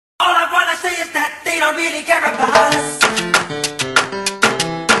say is that they don't really care about us.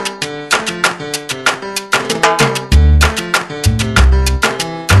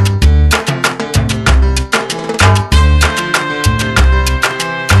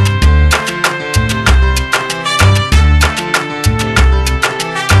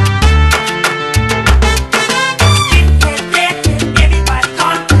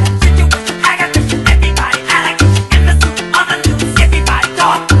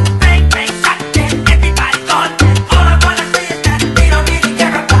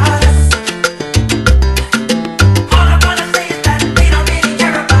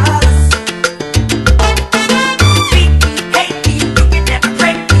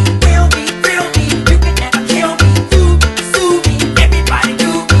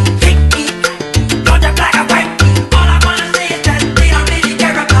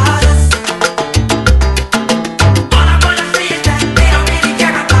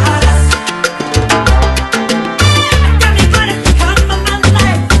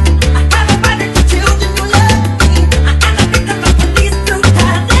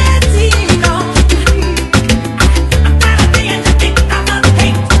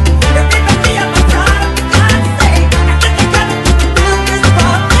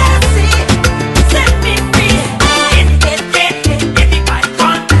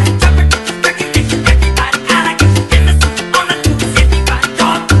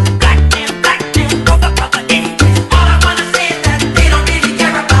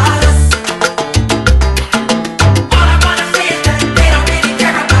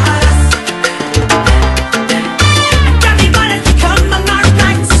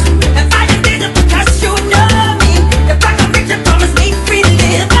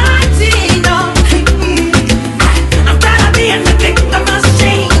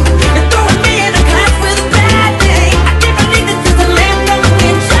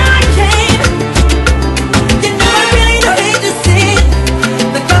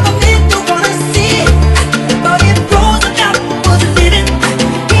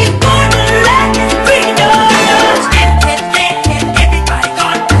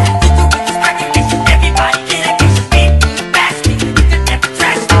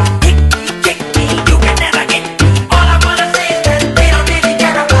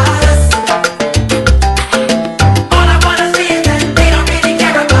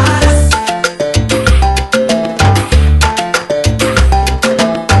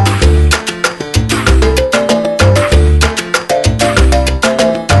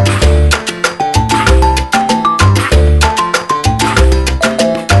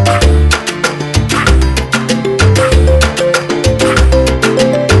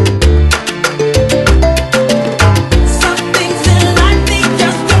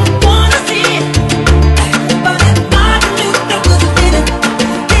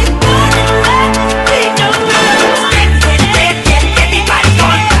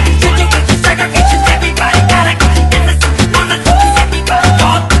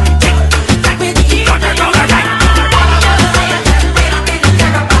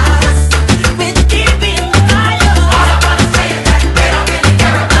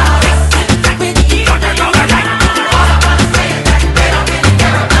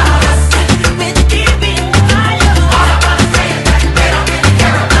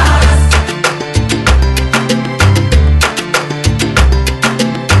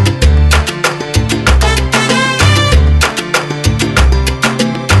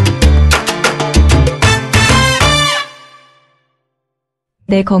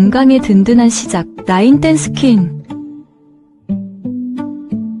 내 건강에 든든한 시작, 라인댄스퀸.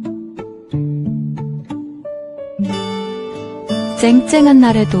 쨍쨍한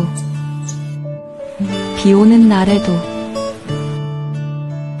날에도, 비 오는 날에도,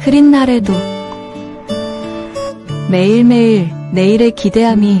 흐린 날에도 매일매일 내일의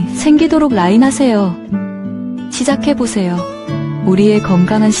기대함이 생기도록 라인하세요. 시작해보세요. 우리의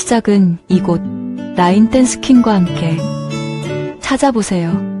건강한 시작은 이곳 라인댄스퀸과 함께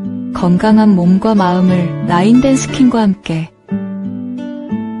찾아보세요. 건강한 몸과 마음을 라인댄스퀸과 함께.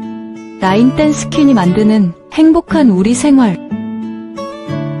 라인댄스퀸이 만드는 행복한 우리 생활.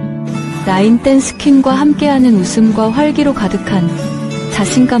 라인댄스퀸과 함께하는 웃음과 활기로 가득한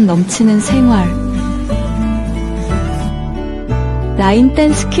자신감 넘치는 생활.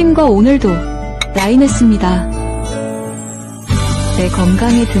 라인댄스퀸과 오늘도 라인했습니다. 내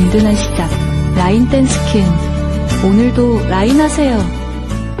건강에 든든한 시작, 라인댄스퀸. 오늘도 라인하세요.